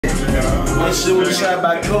That shit was shot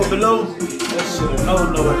by Code Below. That shit a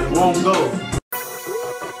no-no, it won't go.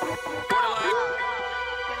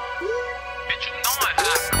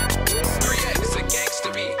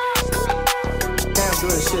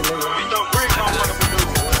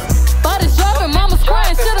 Body's dropping, mama's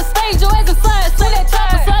crying. Should've stayed your ass inside. Swing that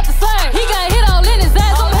chopper side to side. He got hit all in his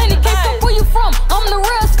ass. I'm Henny K, so where you from? I'm the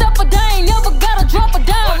real stepper, they ain't never gotta drop a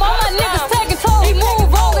dime. All my niggas taking toll. He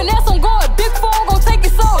move wrong and that's on guard. Big four gon' take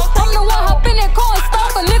his soul. I'm the one hop in that car and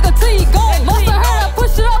stomp a nigga till he gone. Musta heard I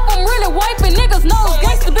push it up, I'm really wiping niggas' nose.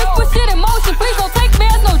 Gangsta bitch, put shit in motion. Please don't take me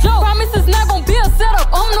as no joke. Promise it's not gon' be a setup.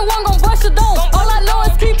 I'm the one gon' bust your dome. All I know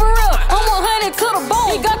is keep it real. I'm 100 to the bone.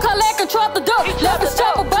 He got Kalak and tried to duck. Left his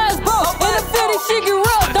chopper by his bro. In the city, shit get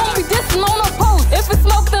real. Don't be dissing on no post. If it's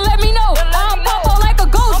smoke, then let me know. I'll pop out like a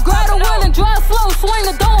ghost. Grab the wheel and drive slow. Swing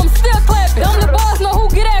the door, I'm still clapping. Them little boys know who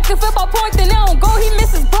get active. If I point, then they don't go. He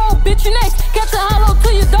misses bro. Bitch, you next. Catch a hollow to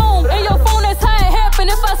your dome. And your phone, that's how it happen.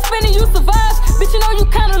 If I spin it, you survive. Bitch, you know you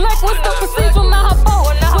kinda like what's the procedure when I hop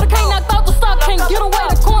on. But I can't knock out the stock. Can't get away.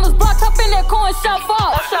 The corners blocked. Hop in that car and shot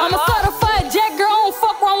fall. I'm a certified jack girl. I don't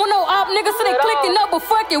fuck around with no op. Niggas say they clicking up, but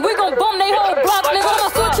fuck it. We gon' bum they whole block. Nigga, I'ma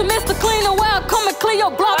switch and Mr. Cleaner. Where I come and clear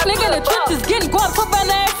your block. Nigga, in the trenches getting guap. So better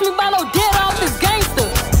ask me about no dead off this gangster.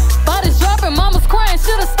 Body's dropping, mama's crying.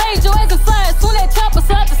 Should've stayed your ass inside. Swing that chopper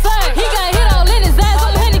side to side. He got hit all in his ass.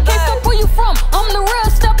 I'm Henny K, so where you from? I'm the real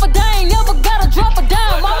stepper, they ain't never gotta drop a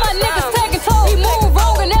dime. All my niggas taking toll. He move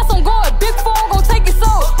wrong and that's on guard. Big four gon' take his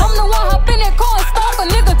soul. I'm the one hop in that car and stomp a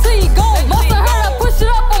nigga till he gone. Musta heard I push it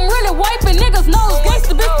up, I'm really wiping niggas' nose.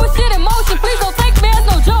 Gangsta bitch, put shit in motion. Please don't take me as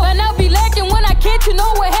no joke. And I'll be lacking when I catch you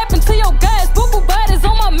know what happened to your guys. Boo-boo bodies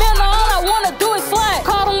on my man, all I wanna do is slide.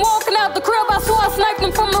 Caught him walking out the crib, I swore I sniped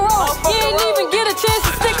him from the road. He ain't even get a chance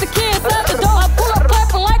to stick the kids out the door. I pull up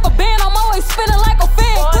clapping like a band, I'm always spinning like a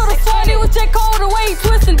fan. Could've sworn he was J. Cole the way he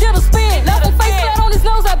twist and did a spin. Left him face flat on his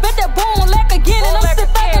nose, I bet that bone won't lack again. And I'm sit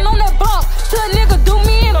back on that block till a nigga do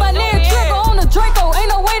me in by near trigger on the Draco. Ain't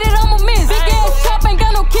no way that I'ma miss. Big ass chop ain't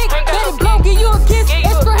got no kick. Better blow, give you a kiss.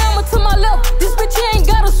 Extra hammer to my left. This bitch ain't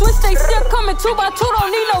got a switch, they still coming 2 by 2,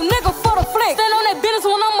 don't need no nigga.